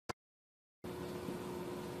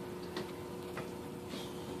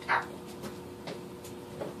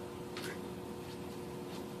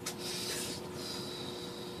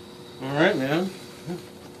Alright, man.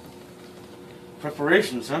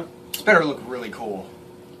 Preparations, huh? This better look really cool.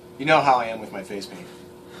 You know how I am with my face paint.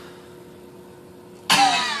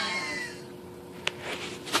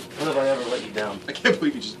 When have I ever let you down? I can't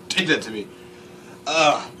believe you just did that to me.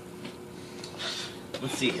 Let's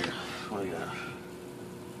see here. What do we got?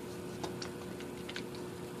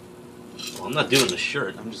 Well, I'm not doing the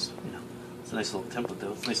shirt. I'm just, you know, it's a nice little template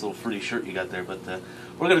though. It's a nice little fruity shirt you got there. But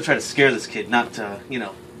we're gonna try to scare this kid, not you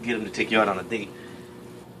know, get him to take you out on a date.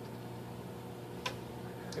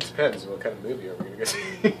 It depends what kind of movie are we gonna go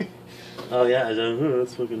see. Oh yeah,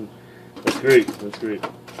 that's fucking. That's great. That's great.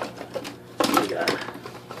 What we got?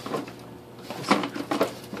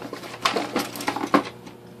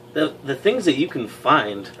 The things that you can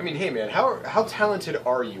find. I mean, hey man, how talented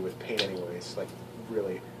are you with paint anyways? Like,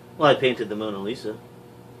 really? Well, I painted the Mona Lisa. Are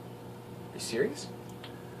you serious?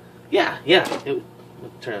 Yeah. It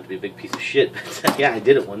turned out to be a big piece of shit, but yeah, I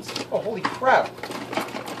did it once. Oh, holy crap! I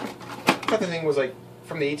thought the thing was like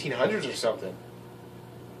from the 1800s or something.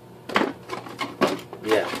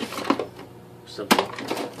 Yeah. Something.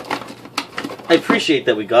 I appreciate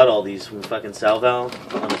that we got all these from fucking Salval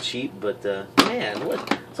on the cheap, but man,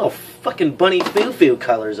 what? It's all fucking bunny foo-foo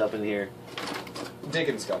colors up in here.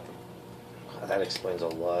 Dickens got them. That explains a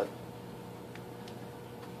lot.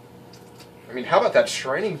 I mean, how about that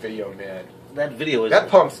shrining video, man? That video is...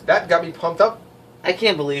 That got me pumped up. I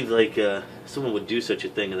can't believe, like, someone would do such a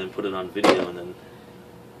thing and then put it on video and then...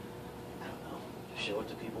 I don't know. Show it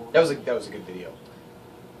to people. That was a good video.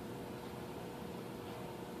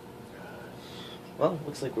 Well,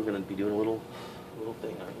 looks like we're going to be doing a little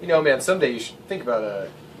thing. You know, man, someday you should think about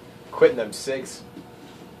quitting them cigs.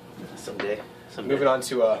 Someday. Moving on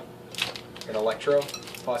to an electro,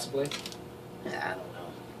 possibly. Yeah, I don't know.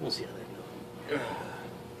 We'll see how that goes.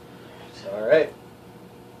 Alright.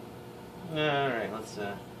 Alright, let's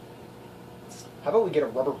How about we get a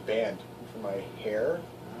rubber band for my hair?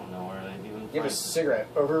 I don't know where I even Give a cigarette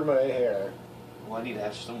over my hair. Well, I need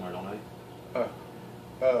ash somewhere, don't I? Oh.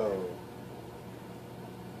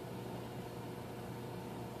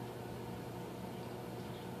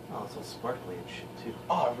 Oh, it's all sparkly and shit, too.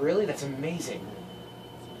 Oh, really? That's amazing.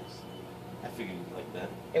 That's nice. I figured you'd like that.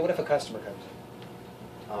 Hey, what if a customer comes?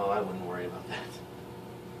 Oh, I wouldn't worry about that.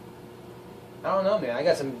 I don't know, man. I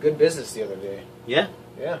got some good business the other day. Yeah?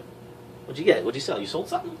 Yeah. What'd you get? What'd you sell? You sold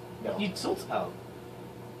something? No. You sold... Oh.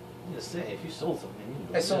 I'm gonna say, if you sold something...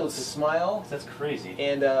 You I sold a smile. That's crazy.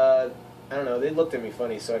 And, I don't know, they looked at me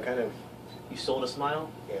funny, so I kind of... You sold a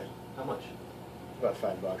smile? Yeah. How much? About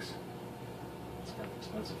 $5. It's kind of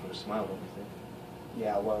expensive for a smile, don't you think?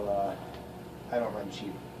 Yeah, well, I don't run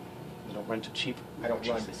cheap. You don't run too cheap? I don't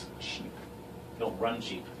run Jesus. cheap. You don't run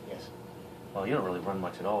cheap? Yes. Well, you don't really run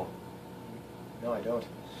much at all. No, I don't.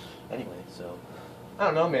 Anyway, so... I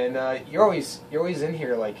don't know, man. You're always in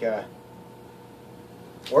here, like,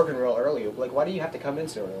 working real early. Like, why do you have to come in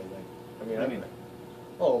so early? Like, I mean, What do you mean?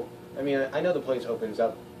 Well, I mean, I know the place opens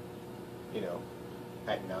up, you know,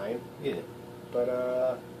 at 9. Yeah.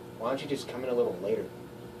 But, why don't you just come in a little later?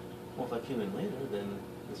 Well, if I came in later, then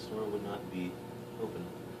the store would not be open.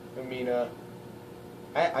 I mean,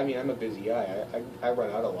 I mean, I'm a busy guy. I run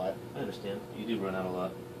out a lot. I understand. You do run out a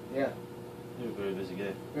lot. Yeah. You're a very busy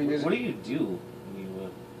guy. I mean, What do you do when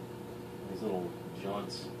you, these little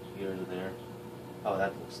jaunts here and there? Oh,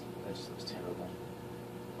 that just looks terrible.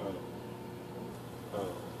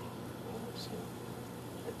 Oh.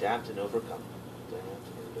 Adapt and overcome. Adapt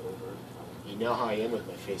and overcome. You know how I am with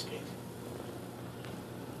my face paint.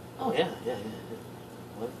 Oh, yeah.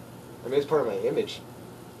 What? I mean, it's part of my image.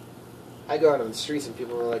 I go out on the streets and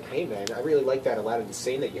people are like, hey man, I really like that Aladdin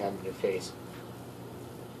Sane that you have in your face.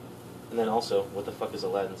 And then also, what the fuck is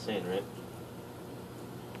Aladdin saying, right?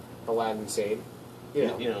 Aladdin Sane. You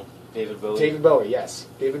know. David Bowie. David Bowie, yes.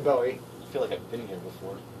 David Bowie. I feel like I've been here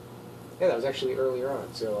before. Yeah, that was actually earlier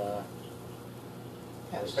on, so,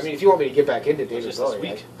 Yeah, it was I just- mean, if you want me to get back into David just this Bowie,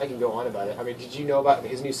 week. I can go on about it. I mean, did you know about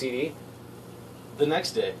his new CD? The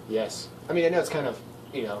next day. Yes. I mean, I know it's kind of,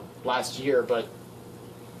 you know, last year, but,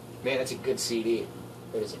 man, it's a good CD.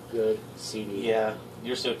 It is a good CD. Yeah,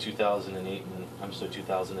 you're so 2008 and I'm so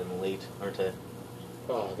 2000 and late, aren't I?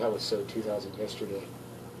 Oh, that was so 2000 yesterday.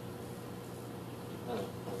 I don't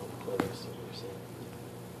quite understand what you're saying.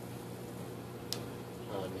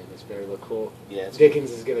 Oh, man, this better look cool. Yeah, it's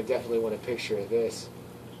Dickens is going to definitely want a picture of this.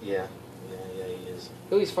 Yeah, he is.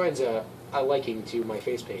 He always finds a liking to my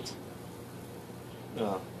face paint.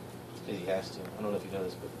 Well, it's because he has to. I don't know if you know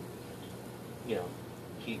this, but, you know,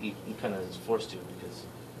 he kind of is forced to because,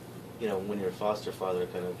 you know, when your foster father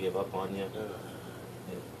kind of gave up on you,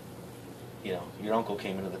 and, you know, your uncle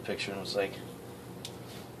came into the picture and was like,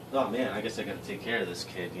 oh man, I guess I got to take care of this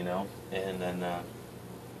kid, you know, and then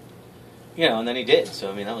and then he did.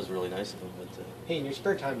 So I mean, that was really nice of him. But Hey, in your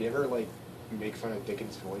spare time, do you ever like make fun of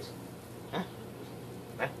Dickens' voice?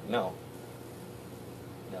 no,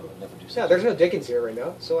 I'd never do. Yeah, there's no Dickens here right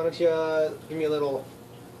now, so why don't you give me a little?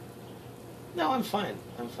 No, I'm fine.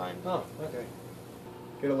 I'm fine. Oh, okay.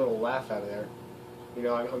 Get a little laugh out of there. You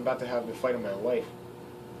know, I'm about to have the fight of my life.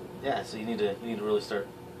 Yeah, so you need to really start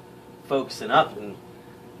focusing up and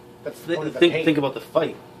That's the point of the paint. think about the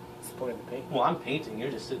fight. That's the point of the paint. Well, I'm painting.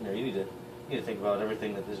 You're just sitting there. You need to think about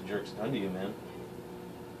everything that this jerk's done to you, man.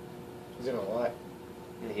 He's in a lot.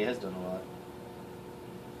 Yeah, he has done a lot.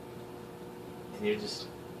 And you're just,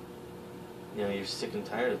 you're sick and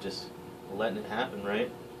tired of just letting it happen,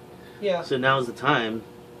 right? Yeah. So now's the time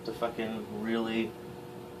to fucking really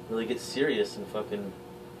get serious and fucking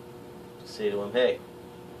say to him,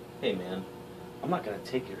 hey man, I'm not gonna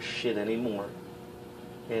take your shit anymore.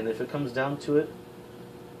 And if it comes down to it,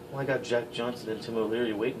 well, I got Jack Johnson and Tim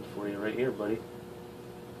O'Leary waiting for you right here, buddy.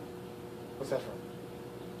 What's that from?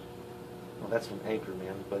 Well, that's from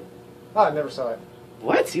Anchorman, but Oh, I never saw it.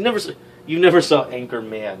 what? You never saw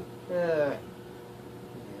Anchorman? Yeah, Yeah,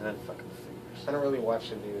 that fucking figures. I don't really watch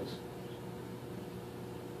the news.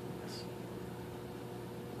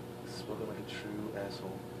 Spoken like a true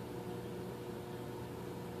asshole.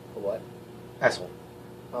 A what? Asshole.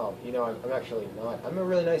 Oh, you know, I'm actually not. I'm a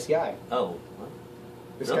really nice guy. Oh, what?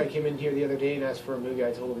 This Really? guy came in here the other day and asked for a movie.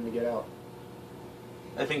 I told him to get out.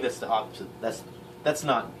 I think that's the opposite. That's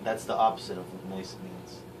the opposite of what nice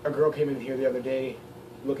means. A girl came in here the other day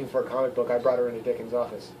looking for a comic book. I brought her into Dickens'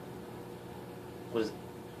 office.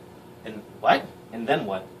 And what? And then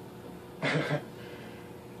what? I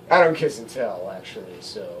don't kiss and tell, actually,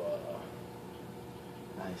 so,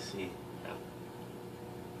 I see.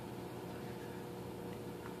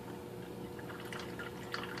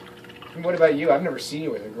 And what about you? I've never seen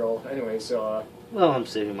you with a girl anyway, so, Well, I'm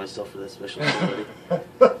saving myself for that special ability.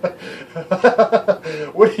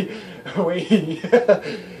 Wait.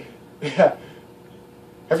 Yeah.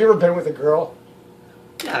 Have you ever been with a girl?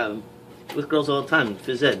 Yeah, with girls all the time.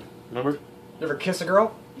 Phys ed, remember? Never kiss a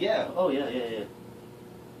girl? Yeah. Oh, yeah.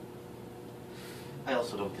 I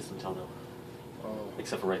also don't kiss and tell though, Oh.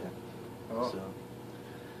 except for right now. Oh. So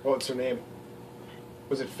What's her name?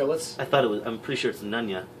 Was it Phyllis? I thought it was. I'm pretty sure it's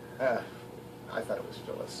Nunya. I thought it was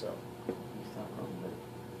Phyllis, so.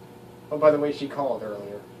 Oh, by the way, she called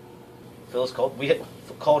earlier. Phyllis called.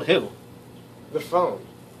 Called who? The phone.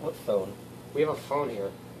 What phone? We have a phone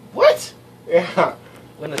here. What? Yeah.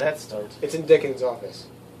 When did that start? It's in Dickens' office.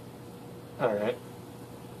 All right.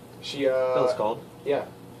 She, Phyllis called. Yeah.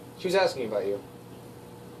 She was asking about you.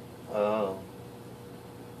 Oh.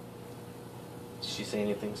 Did she say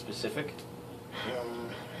anything specific?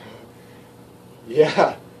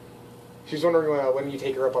 Yeah. She was wondering when you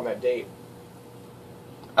take her up on that date.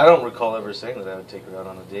 I don't recall ever saying that I would take her out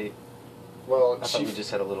on a date. Well, I thought we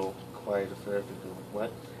just had a little quiet affair. What?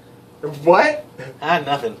 What?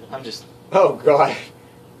 Nothing. I'm just Oh, God.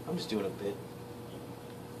 doing a bit.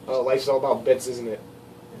 Oh, life's all about bits, isn't it?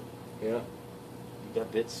 Yeah. You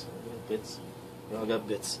got bits. I got bits. We all got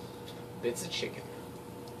bits. Bits of chicken.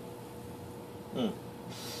 I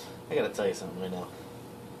gotta tell you something right now.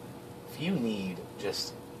 If you need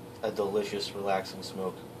just a delicious, relaxing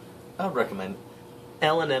smoke, I would recommend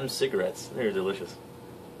L&M cigarettes. They're delicious.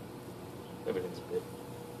 Everything's a bit.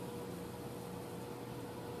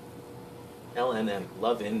 L&M,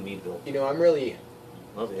 love in Meadville. You know, I'm really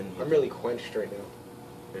Quenched right now.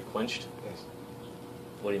 You're quenched? Yes.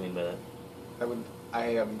 What do you mean by that? I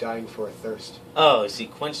am dying for a thirst. Oh, see,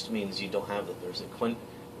 quenched means you don't have the thirst. When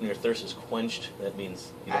your thirst is quenched, that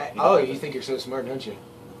means you don't have you it. think you're so smart, don't you?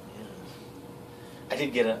 Yeah. I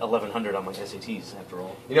did get a 1100 on my SATs, after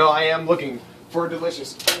all. You know, I am looking for a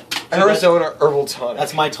delicious Arizona herbal tonic.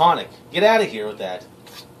 That's my tonic. Get out of here with that.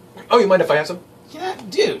 Oh, you mind if I have some? Yeah,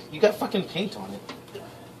 dude, you got fucking paint on it.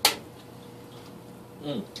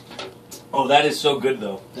 Oh, that is so good,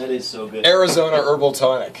 though. That is so good. Arizona herbal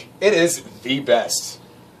tonic. It is the best.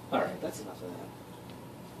 All right, that's enough of that.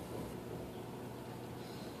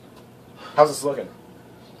 How's this looking?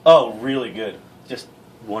 Oh, really good. Just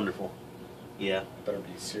wonderful. Yeah. Better be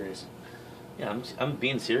serious. Yeah, I'm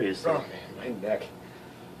being serious. Oh, man, my neck.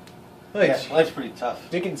 Yeah, life's pretty tough.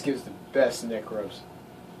 Dickens gives the best neck rubs.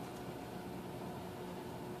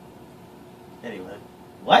 Anyway.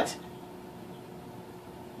 What?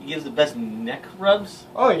 He gives the best neck rubs?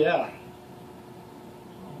 Oh, yeah.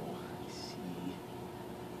 Oh, I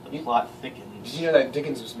see. The plot thickens. Did you know that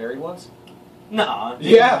Dickens was married once? No.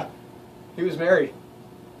 Yeah. He was married.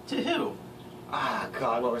 To who? Ah,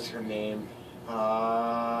 God, what was her name?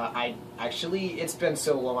 I actually, it's been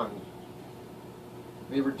so long.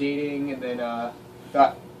 They were dating, and then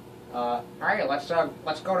thought, hey, let's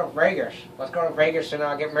go to Vegas. Let's go to Vegas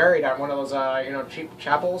and get married on one of those cheap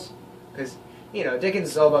chapels, because Dickens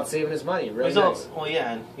is all about saving his money. Really nice. Well,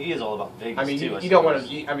 yeah, and he is all about Vegas I mean, too. you don't want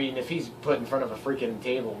to. I mean, if he's put in front of a freaking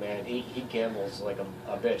table, man, he gambles like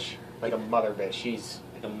a bitch, like a mother bitch. He's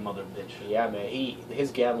like a mother bitch. Yeah, man.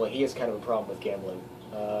 His gambling. He has kind of a problem with gambling.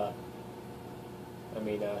 I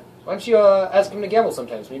mean, why don't you ask him to gamble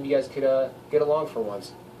sometimes? Maybe you guys could get along for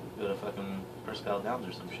once. Go to fucking Prescott Downs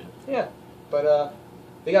or some shit. Yeah, but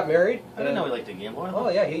they got married. I didn't know he liked to gamble. Oh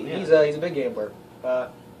yeah, he's a big gambler.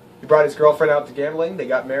 He brought his girlfriend out to gambling. They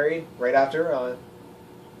got married right after.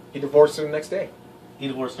 He divorced her the next day. He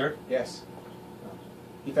divorced her? Yes.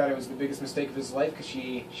 He thought it was the biggest mistake of his life because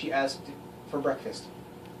she asked for breakfast.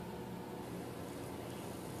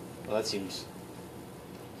 Well, that seems...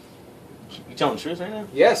 You telling the truth right now?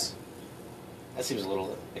 Yes. That seems a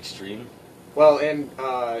little extreme. Well, and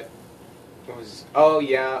oh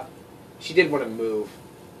yeah, she did want to move.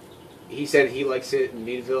 He said he likes it in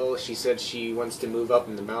Meadville. She said she wants to move up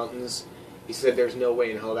in the mountains. He said there's no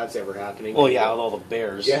way in hell that's ever happening. Oh yeah, with all the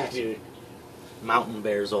bears. Yeah, dude. Mountain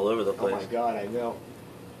bears all over the place. Oh my god, I know.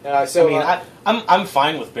 So I mean, I'm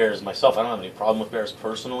fine with bears myself. I don't have any problem with bears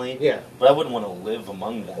personally. Yeah. But I wouldn't want to live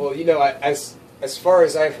among them. Well, as far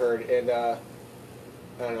as I've heard, and I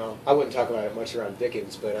don't know, I wouldn't talk about it much around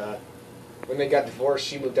Dickens, but when they got divorced,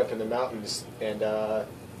 she moved up in the mountains, and it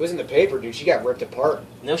was in the paper, dude. She got ripped apart.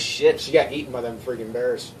 No shit. She got eaten by them freaking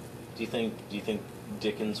bears. Do you think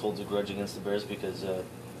Dickens holds a grudge against the bears because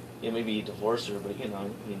maybe he divorced her, but I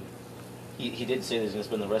mean, he did say that he's gonna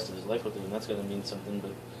spend the rest of his life with her, and that's gonna mean something.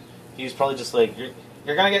 But he was probably just like,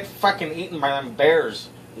 you're gonna get fucking eaten by them bears.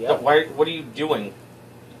 Yeah. What are you doing?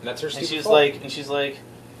 And that's her And stupid fault. she's like,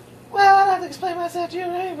 well, I don't have to explain myself to you,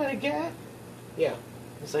 anybody get. Yeah.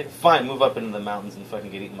 It's like, fine, move up into the mountains and fucking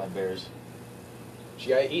get eaten by bears. She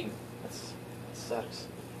got eaten. That sucks.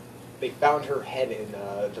 They found her head in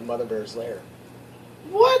the mother bear's lair.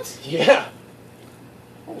 What? Yeah.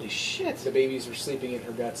 Holy shit. The babies were sleeping in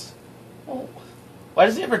her guts. Oh. Why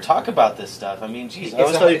does he ever talk about this stuff? I mean, geez,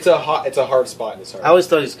 It's a hard spot in his heart. I always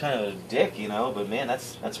thought he was kind of a dick, but man,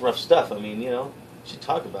 that's rough stuff. I mean, you should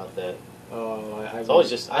talk about that. Oh, it's always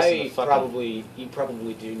just you probably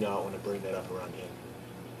do not want to bring that up around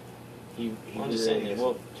him. I'm just saying.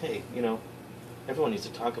 Well, hey, everyone needs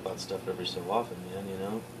to talk about stuff every so often,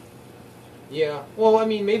 man. Yeah. Well, I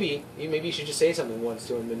mean, maybe you should just say something once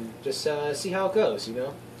to him and just see how it goes.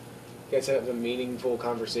 You guys have a meaningful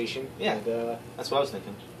conversation. Yeah. And, that's what I was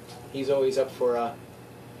thinking. He's always up for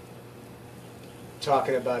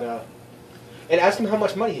talking about and ask him how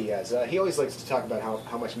much money he has. He always likes to talk about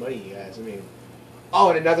how much money he has. I mean,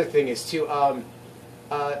 and another thing is too.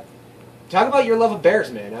 Talk about your love of bears,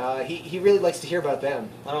 man. He really likes to hear about them.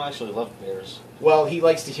 I don't actually love bears. Well, he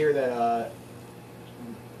likes to hear that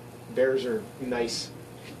bears are nice.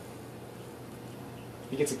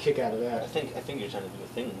 He gets a kick out of that. I think you're trying to do a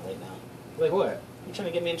thing right now. Like what? You're trying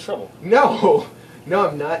to get me in trouble. No,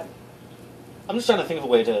 I'm not. I'm just trying to think of a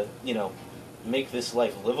way to, make this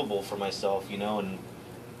life livable for myself, and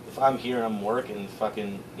if I'm here and I'm working,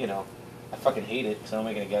 fucking, I fucking hate it because I don't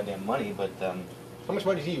make any goddamn money, but, How much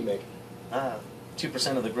money do you make?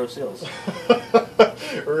 2% of the gross sales.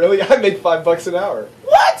 Really? I make $5 an hour.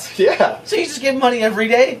 What? Yeah. So you just get money every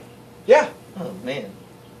day? Yeah. Oh, man.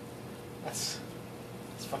 That's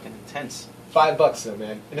fucking intense. $5 though,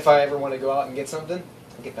 man. And if I ever want to go out and get something,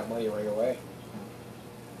 I get that money right away.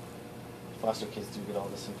 Foster kids do get all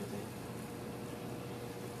the sympathy.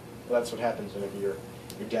 Well, that's what happens whenever your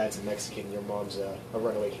dad's a Mexican and your mom's a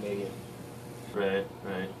runaway Canadian. Right.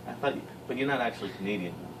 But you're not actually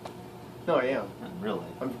Canadian. No, I am. Not really.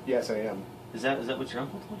 Yes, I am. Is that what your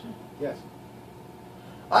uncle told you? Yes.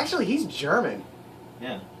 Actually, he's German.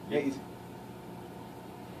 Yeah. Yeah.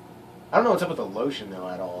 I don't know what's up with the lotion though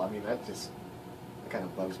at all. I mean, that kind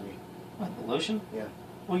of bugs me. What, the lotion? Yeah.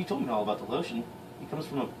 Well, you told me all about the lotion. He comes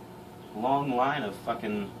from a long line of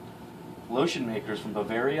fucking lotion makers from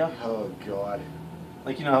Bavaria. Oh God.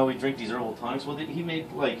 Like, how we drink these herbal tonics? Well, he made,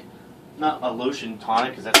 not a lotion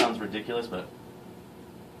tonic, because that sounds ridiculous, but...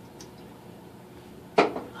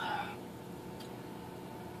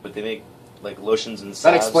 But they make, lotions and salves.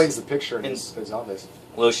 That explains the picture in his office.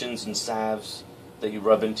 Lotions and salves that you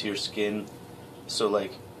rub into your skin. So, we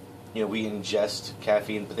ingest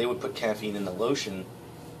caffeine, but they would put caffeine in the lotion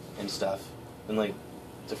and stuff. And,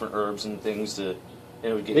 different herbs and things to...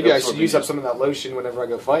 It would get Maybe I should use up some of that lotion whenever I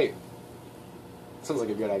go fight. Sounds like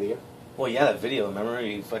a good idea. Well, yeah, that video. Remember,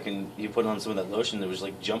 you put on some of that lotion. There was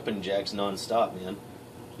like jumping jacks nonstop, man.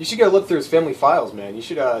 You should go look through his family files, man. You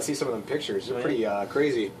should see some of them pictures. They're Right. pretty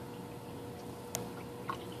crazy.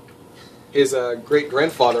 His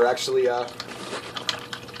great-grandfather actually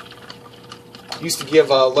used to give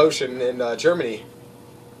lotion in Germany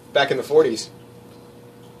back in the 40s.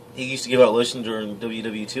 He used to give out lotion during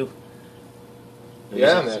WW2.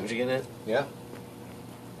 Yeah, Is man. what you're getting at? Yeah.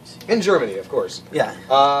 In Germany, of course.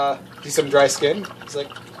 Yeah. See some dry skin? He's like,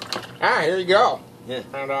 here you go. Yeah.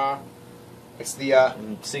 And it's the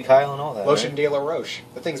And Sig Heil and all that. Lotion right? de la Roche.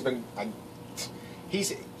 The thing's been... I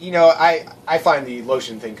find the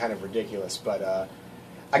lotion thing kind of ridiculous, but I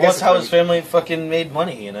Well, guess that's how his family fucking made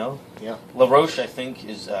money, Yeah. La Roche, I think,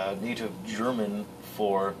 is native German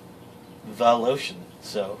for the lotion,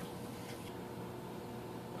 so.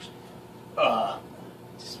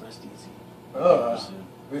 Just rest easy.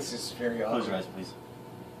 This is very Close your ugly. eyes, please.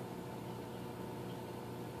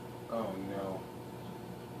 Oh no.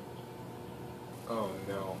 Oh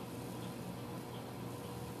no.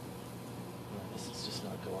 This is just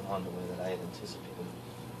not going on the way that I had anticipated.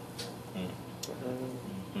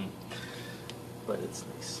 Mm. But it's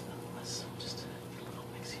nice nonetheless. Just a little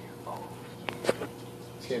mix here. Oh.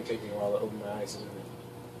 It's going to take me a while to open my eyes, isn't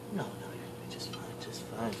it? No, you're just fine. Just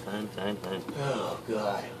fine. Oh,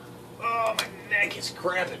 God. Oh, my neck is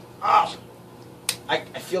cramping. Oh. I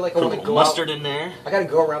feel like I Put a want to little go mustard out. in there. I got to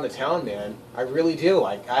go around the town, man. I really do.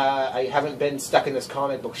 I haven't been stuck in this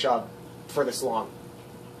comic book shop for this long.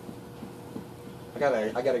 I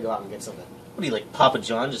gotta go out and get something. What are you, like Papa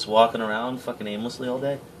John, just walking around fucking aimlessly all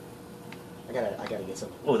day? I gotta get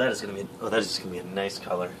something. Oh, that is just gonna be a nice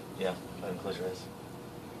color. Yeah, go ahead and close your eyes.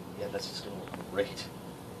 Yeah, that's just gonna look great.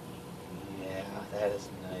 Yeah, that is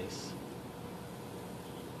nice.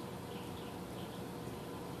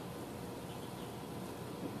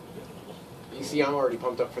 You see, I'm already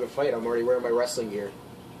pumped up for the fight. I'm already wearing my wrestling gear.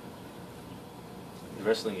 Your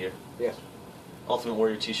wrestling gear. Yeah. Ultimate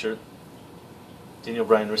Warrior t-shirt. Daniel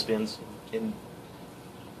Bryan wristbands. In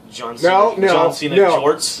John Cena. John Cena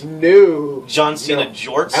jorts. No. John Cena No.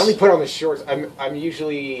 jorts. I only put on the shorts. I'm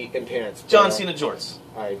usually in pants. John but, Cena jorts.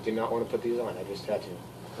 I did not want to put these on. I just had to.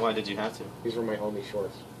 Why did you have to? These were my only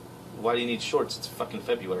shorts Why do you need shorts? It's fucking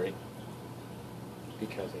February.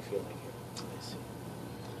 because I feel like it. I see.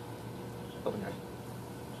 Open your eye.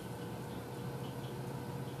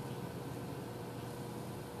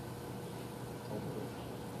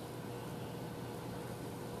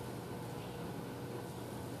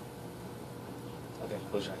 Okay,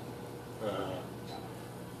 close your eye.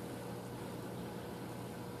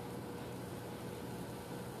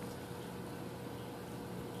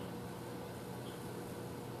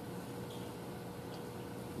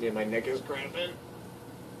 Yeah, my neck is cramping.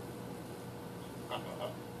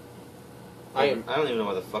 I am. I don't even know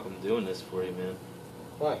why the fuck I'm doing this for you, man.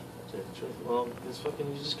 Why? To tell you the truth. Well, it's fucking,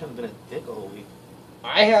 you've just kind of been a dick all week.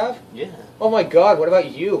 I have. Yeah. Oh my God! What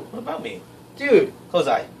about you, What about me? dude? Close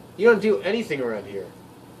eye. You don't do anything around here.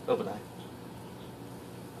 Open eye.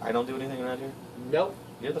 I don't do anything around here? Nope.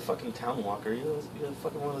 You're the fucking town walker. You're the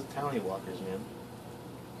fucking one of those towny walkers, man.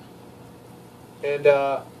 And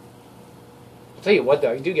I'll tell you what,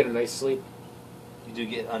 though, you do get a nice sleep. You do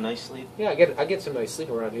get a nice sleep Yeah, I get some nice sleep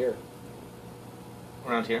around here.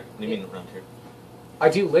 around here? What do you mean around here? I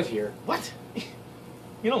do live here. What?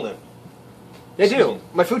 You don't live. I Excuse do. me.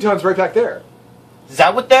 My futon's right back there. Is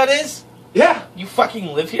that what that is? Yeah. You fucking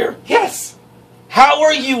live here? Yes. How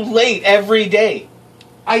are you late every day?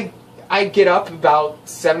 I get up about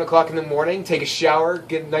 7 o'clock in the morning, take a shower,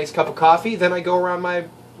 get a nice cup of coffee, then I go around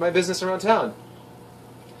my business around town.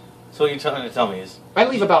 So what you're trying to tell me is I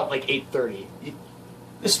leave about like 8:30.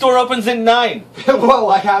 the store opens at 9. Well,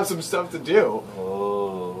 I have some stuff to do.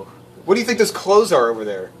 Oh. What do you think those clothes are over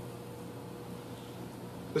there?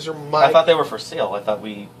 Those are my... I thought they were for sale. I thought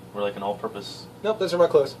we were like an all-purpose. Nope, those are my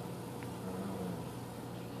clothes.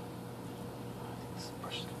 This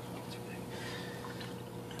brush is gonna be too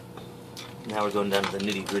big. Now we're going down to the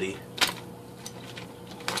nitty-gritty.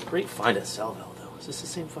 Great find at Salvo, though. Is this the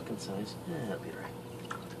same fucking size? Yeah, that'll be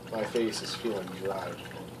right. My face is feeling dry.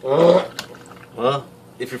 Well,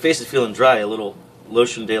 if your face is feeling dry, a little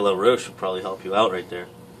Lotion de la Roche will probably help you out right there.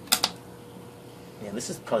 Man, this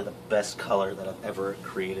is probably the best color that I've ever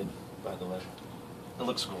created, by the way. It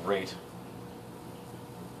looks great.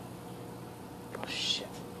 Oh, shit.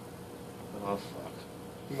 Oh,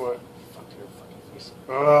 fuck. What? Fuck your fucking face.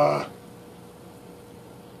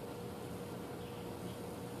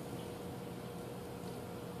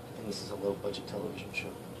 I think this is a low-budget television show.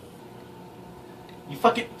 You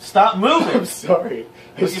fucking stop moving! I'm sorry.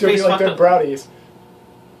 I Look, still your face feel like fucked them up. brownies.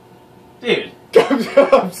 Dude,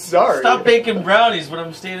 I'm sorry. stop baking brownies when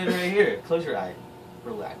I'm standing right here. Close your eye.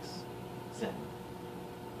 Relax. Zen.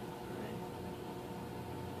 Alright.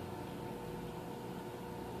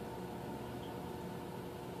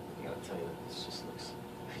 I gotta tell you, it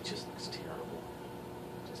just looks terrible.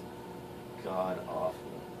 Just god awful.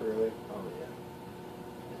 Really? Oh yeah.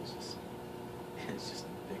 It's just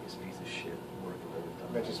the biggest piece of shit work I've ever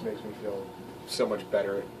done. That just makes me feel so much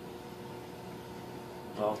better.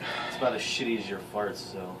 Well, it's about as shitty as your farts,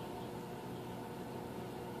 so.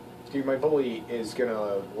 Dude, my bully is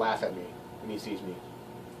gonna laugh at me when he sees me.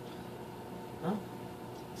 No.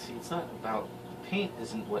 See, it's not about. Paint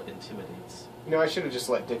isn't what intimidates. You know, I should have just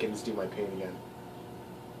let Dickens do my paint again.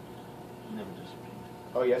 He never does your paint.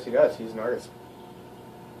 Oh, yes, he does. He's an artist.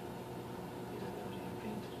 He doesn't never do your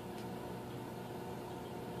paint.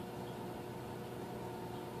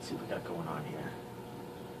 Let's see what we got going on here.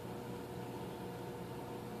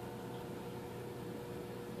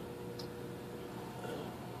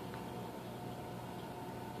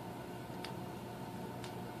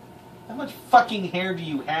 How much fucking hair do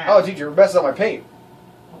you have? Oh, dude, you're messing up my paint.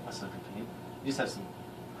 Oh, that's not your paint. You just have some.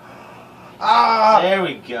 Ah! There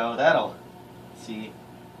we go. That'll. See?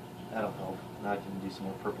 That'll help. Now I can do some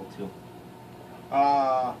more purple too.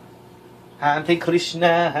 Hare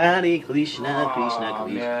Krishna, Hare Krishna, Krishna Oh, Krishna.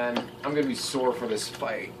 man. I'm gonna be sore for this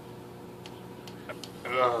fight.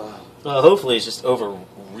 Ugh. Well, hopefully it's just over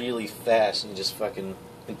really fast and you just fucking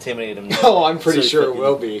intimidate him. Oh, I'm pretty So sure it fucking-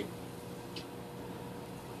 will be.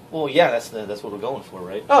 Well, yeah, that's what we're going for,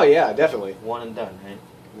 right? Oh, yeah, definitely. One and done, right?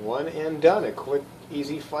 One and done. A quick,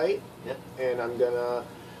 easy fight. Yep. And I'm gonna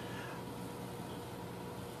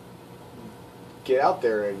get out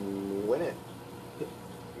there and win it.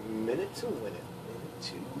 Minute to win it.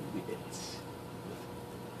 2 minutes.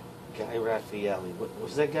 Guy Raffaelli. What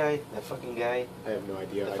was that guy? That fucking guy? I have no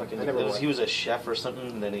idea. The I fucking, never he was a chef or something,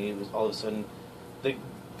 and then he was all of a sudden the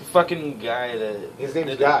fucking guy that His name's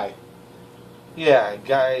that- Guy. Yeah,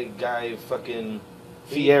 guy fucking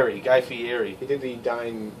Fieri, Guy Fieri. He did the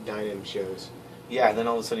dine-in shows. Yeah, and then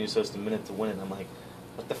all of a sudden he was supposed to minute to win, and I'm like,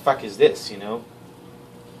 what the fuck is this, you know? All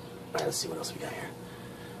right, let's see what else we got here.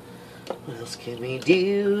 What else can we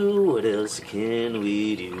do? What else can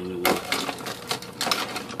we do?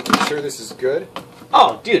 You sure this is good?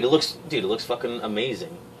 Oh, dude, it looks fucking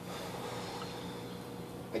amazing.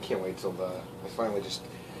 I can't wait till I finally just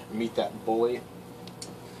meet that bully.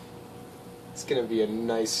 It's gonna be a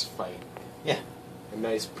nice fight. Yeah. A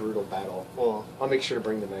nice, brutal battle. Well, I'll make sure to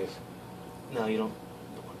bring the knife. no, you don't.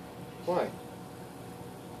 Why?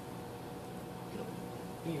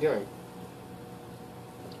 What are you doing?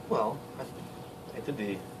 Well, I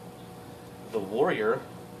did the warrior.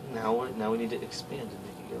 Now we need to expand and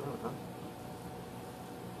make it your own, huh?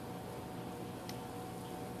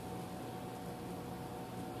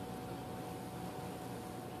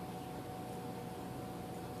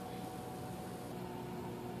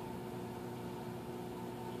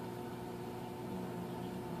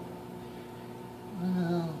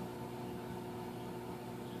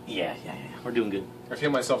 Yeah. We're doing good. I feel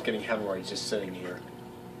myself getting hemorrhoids just sitting here.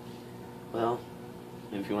 Well,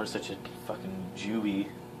 if you weren't such a fucking Jewy, you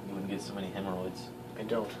wouldn't get so many hemorrhoids. I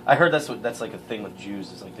don't. I heard that's like a thing with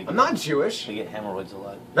Jews. Is like they get, I'm not Jewish. They get hemorrhoids a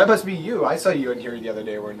lot. That must be you. I saw you in here the other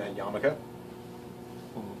day wearing that yarmulke.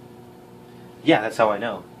 Yeah, that's how I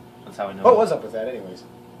know. That's how I know. What was up with that, anyways?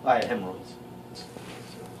 I had hemorrhoids.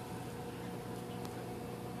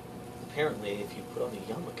 Apparently, if you put on a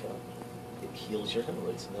yarmulke, it heals your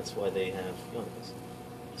hemorrhoids, and that's why they have yarmulkes.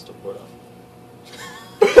 It's to ward off.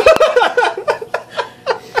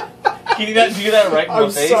 Can you not do that right in my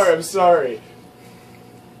I'm face? sorry, I'm sorry.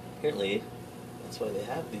 Apparently, that's why they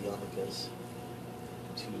have the yarmulkes,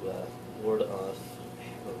 to ward off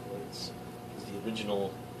hemorrhoids. Because the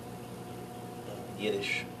original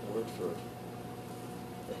Yiddish word for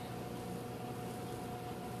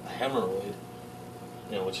a hemorrhoid,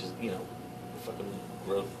 which is, fucking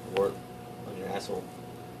growth wart on your asshole,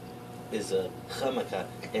 is a chamaka,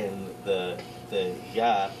 and the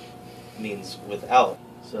ya means without.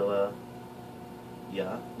 So,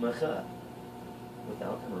 ya macha,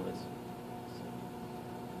 without hemorrhoids.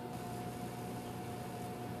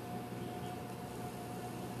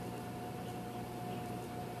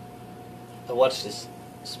 I watched this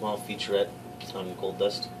small featurette on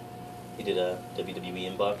Goldust. He did a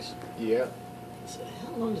WWE inbox. Yeah. He said,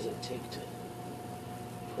 how long does it take to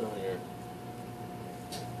put on your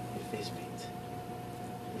face paint?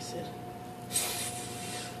 He said,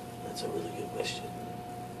 that's a really good question.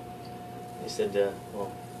 He said,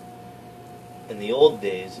 well, in the old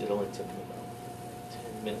days, it only took him about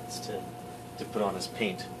 10 minutes to put on his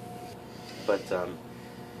paint. But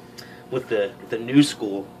with the new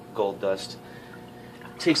school Gold Dust,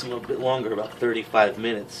 it takes a little bit longer, about 35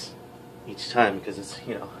 minutes each time, because it's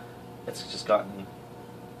it's just gotten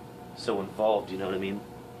so involved. You know what I mean?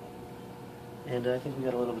 And I think we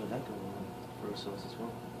got a little bit of that going on for ourselves as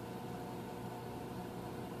well.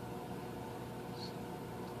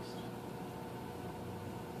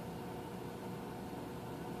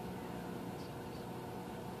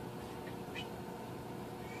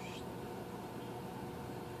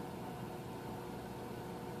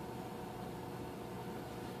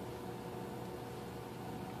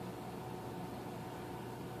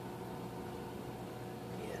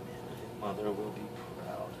 Mother will be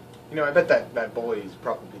proud. You know, I bet that bully is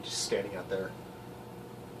probably just standing out there.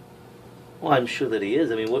 Well, I'm sure that he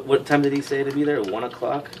is. I mean, what time did he say to be there? 1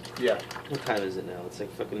 o'clock? Yeah. What time is it now? It's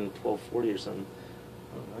like fucking 12:40 or something.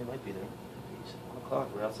 Oh, he might be there. It's 1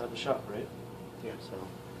 o'clock. We're outside the shop, right? Yeah. So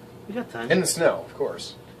we got time. In the snow, of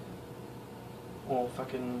course. Well,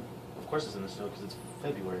 fucking, of course it's in the snow because it's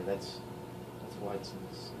February. That's why it's in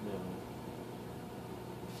the snow.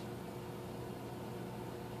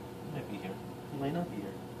 He might be here. He might not be here.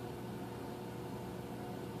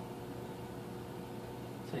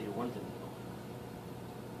 I'll tell you one thing.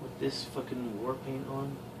 With this fucking war paint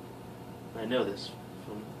on, I know this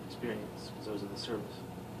from experience because I was in the service.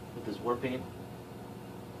 With this war paint,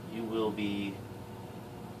 you will be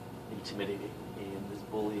intimidating, and this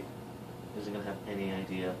bully isn't gonna have any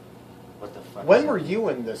idea what the fuck. When were you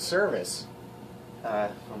in the service?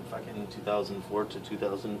 From fucking 2004 to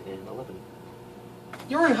 2011.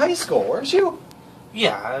 You were in high school, weren't you?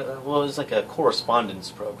 Yeah, well, it was like a correspondence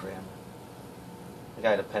program. I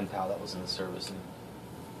had a pen pal that was in the service, and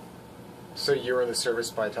So you were in the service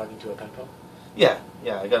by talking to a pen pal? yeah,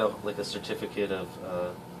 I got a certificate of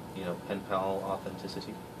pen pal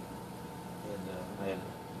authenticity, and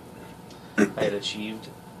I had achieved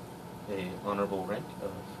a honorable rank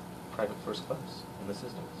of private first class in the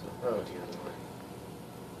system. So Oh, dear Lord.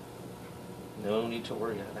 no need to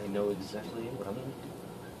worry. I know exactly what I'm going to do.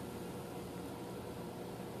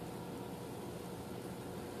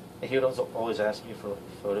 And he would also always ask me for like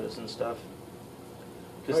photos and stuff.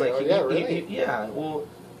 Because really? yeah, well,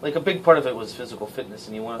 like a big part of it was physical fitness,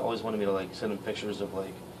 and he always wanted me to like send him pictures of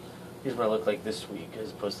like, here's what I look like this week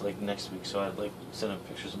as opposed to like next week. So I'd like send him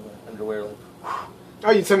pictures of my underwear, like.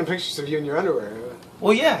 Oh, you'd send him pictures of you in your underwear.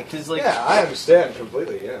 Well, yeah, because like. Yeah, I understand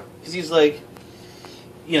completely, yeah. Because he's like,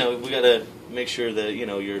 we gotta make sure that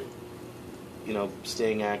you're,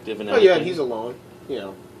 staying active and Oh, everything. yeah, and he's alone,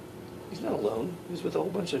 He's not alone. He's with a whole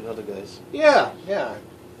bunch of other guys. Yeah.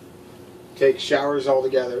 Take showers all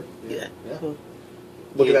together. Yeah. Well,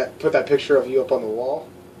 Look at that. Put that picture of you up on the wall.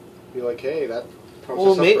 Be like, hey, that.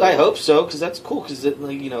 Well, I hope so, because that's cool. Because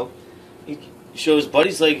he shows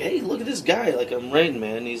buddies like, hey, look at this guy. Like, I'm writing,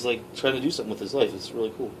 man. And he's like trying to do something with his life. It's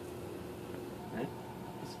really cool. Right?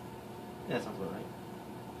 Yeah, that sounds about right.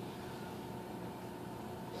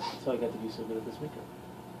 That's how I got to be so good at this makeup.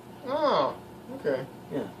 Oh, okay.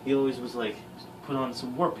 Yeah, he always was like, put on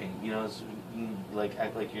some war paint, so you can, like,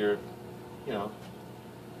 act like you're, I'm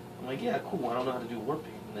like, yeah, cool, I don't know how to do war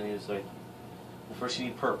paint. And then he was like, well, first you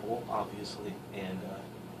need purple, obviously, and,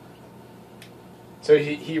 So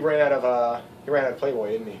he ran out of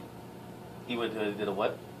Playboy, didn't he? he did a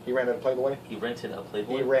what? He ran out of Playboy? He rented a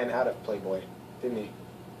Playboy? He ran out of Playboy, didn't he?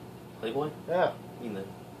 Playboy? Yeah. You mean the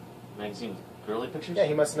magazine with girly pictures? Yeah,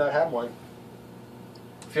 he must not have one.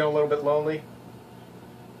 Feeling a little bit lonely?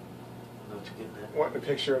 I know what you're getting at. Wanting a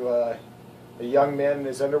picture of a young man in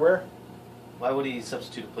his underwear? Why would he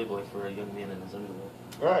substitute a Playboy for a young man in his underwear?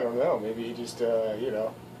 Well, I don't know. Maybe he just,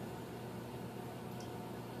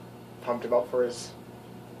 pumped him up for his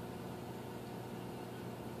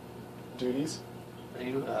duties. Are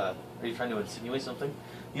you trying to insinuate something?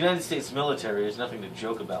 The United States military is nothing to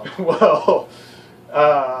joke about. Well,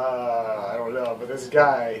 I don't know, but this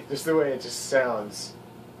guy, just the way it just sounds.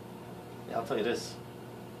 Yeah, I'll tell you this.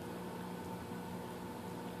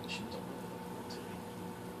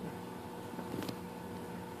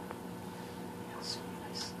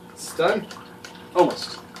 It's done?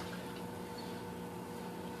 Almost.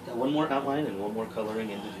 Got one more outline and one more coloring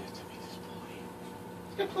in to do.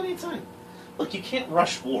 He's got plenty of time. Look, you can't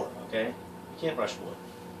rush war, okay? You can't rush war.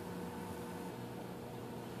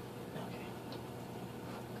 Okay.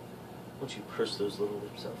 Once you purse those little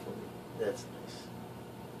lips out for me, that's nice.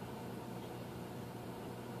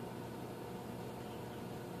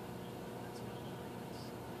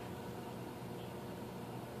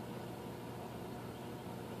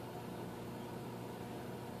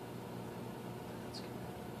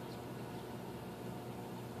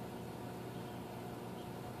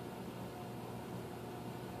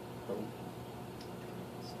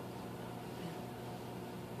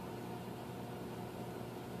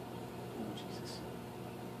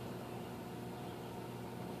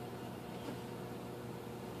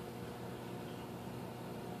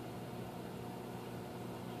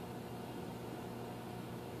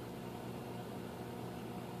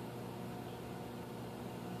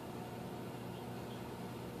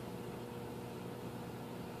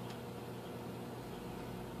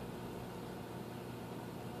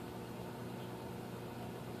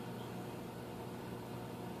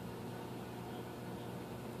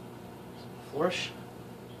 Flourish.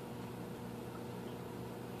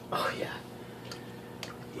 Oh yeah.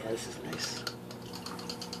 Yeah, this is nice.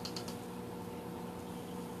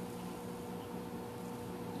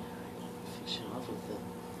 Finish it off with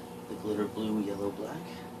the glitter blue, yellow, black.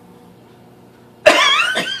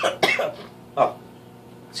 Oh,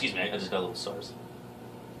 excuse me, I just got a little SARS.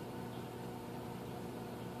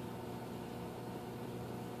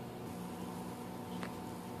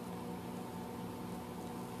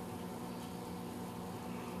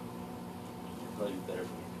 Probably be better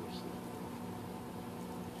for me personally.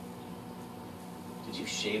 Did you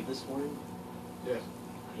shave this morning? Yeah.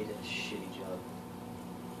 I did a shitty job.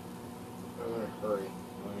 I'm in a hurry.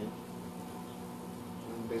 Oh yeah?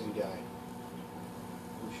 I'm a busy guy.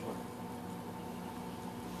 I'm sure.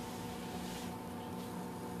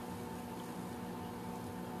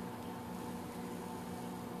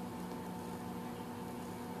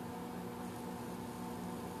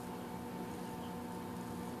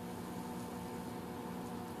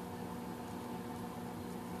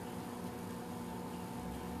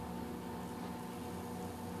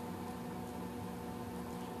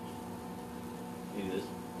 You do this.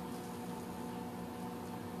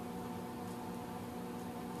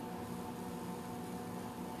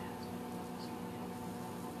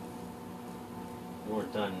 When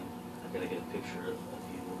we're done, I gotta get a picture of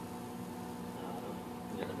you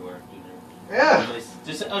in the underwear doing your. Yeah.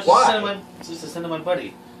 Why? Just to send to my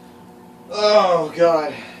buddy. Oh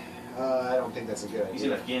God. I don't think that's a good He's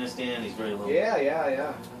in idea. Afghanistan. He's very low. Yeah. He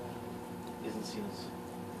hasn't seen his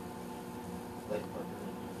life partner.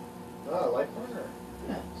 Oh, life partner.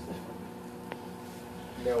 Yeah, his life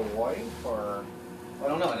partner. No wife or? I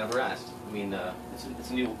don't know. I never asked. I mean, it's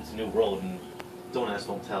a new world, and don't ask,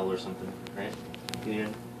 don't tell, or something, right? Yeah.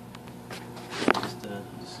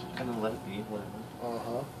 Just kind of let it be, whatever.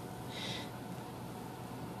 Uh-huh.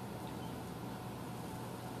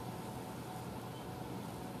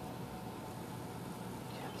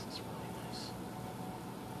 Yeah, this is really nice.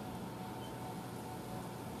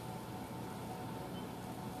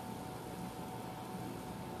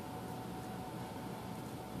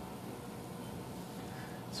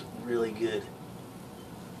 It's really good.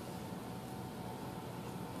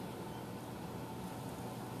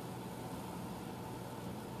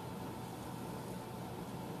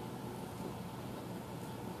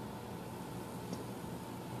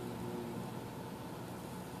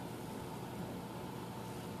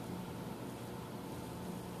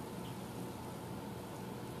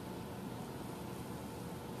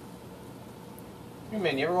 Hey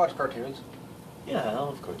man, you ever watch cartoons? Yeah, I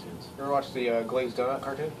love cartoons. You ever watch the Glazed Donut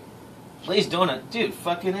cartoon? Glazed donut, dude,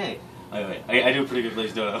 fucking A. Wait, I do a pretty good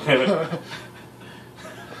glazed donut.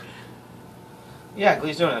 Yeah,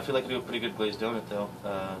 glazed donut. I feel like I do a pretty good glazed donut, though.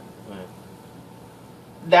 Wait.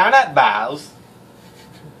 Donut balls.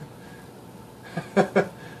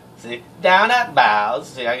 See? Donut balls.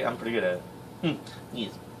 See, I'm pretty good at it.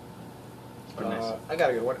 Yes. It's pretty nice. I got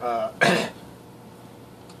a good one.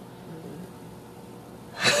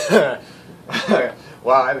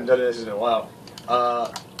 Wow, I haven't done this in a while.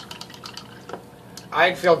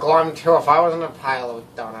 I'd feel glum too if I wasn't a pile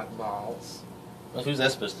of donut balls. Well, who's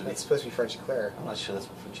that supposed to be? It's supposed to be Frenchy Claire. I'm not sure that's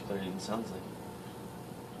what Frenchy Claire even sounds like.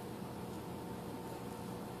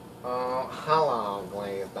 Hello,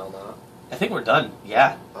 Glazed Donut. I think we're done.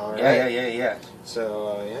 Yeah. All Yeah, right. yeah.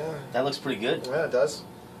 So, yeah. That looks pretty good. Yeah, it does.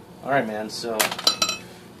 All right, man. So,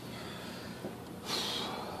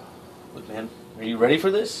 look, man. Are you ready for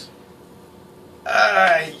this?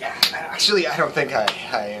 Yeah. Actually, I don't think I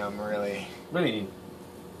am really. What do you mean?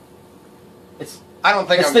 I don't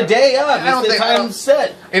think It's I'm the day of. I don't It's the think- I time don't-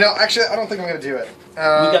 set. You know, actually, I don't think I'm gonna do it. You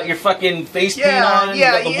got your fucking face paint on.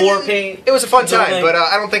 Yeah, you got the war paint. It was a fun You know, time, like- but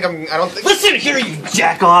I don't think I'm. I don't think. Listen here, you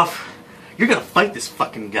jack off. You're gonna fight this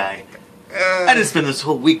fucking guy. I didn't spend this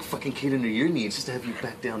whole week fucking catering to your needs just to have you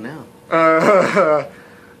back down now.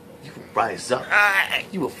 You will rise up.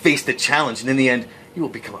 You will face the challenge, and in the end, you will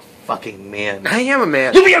become a fucking man. I am a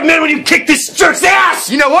man. You'll be a man when you kick this jerk's ass!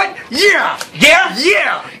 You know what? Yeah. Yeah?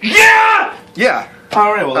 Yeah. Yeah! Yeah.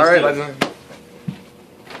 Alright, well, All let's right. do it. Let's,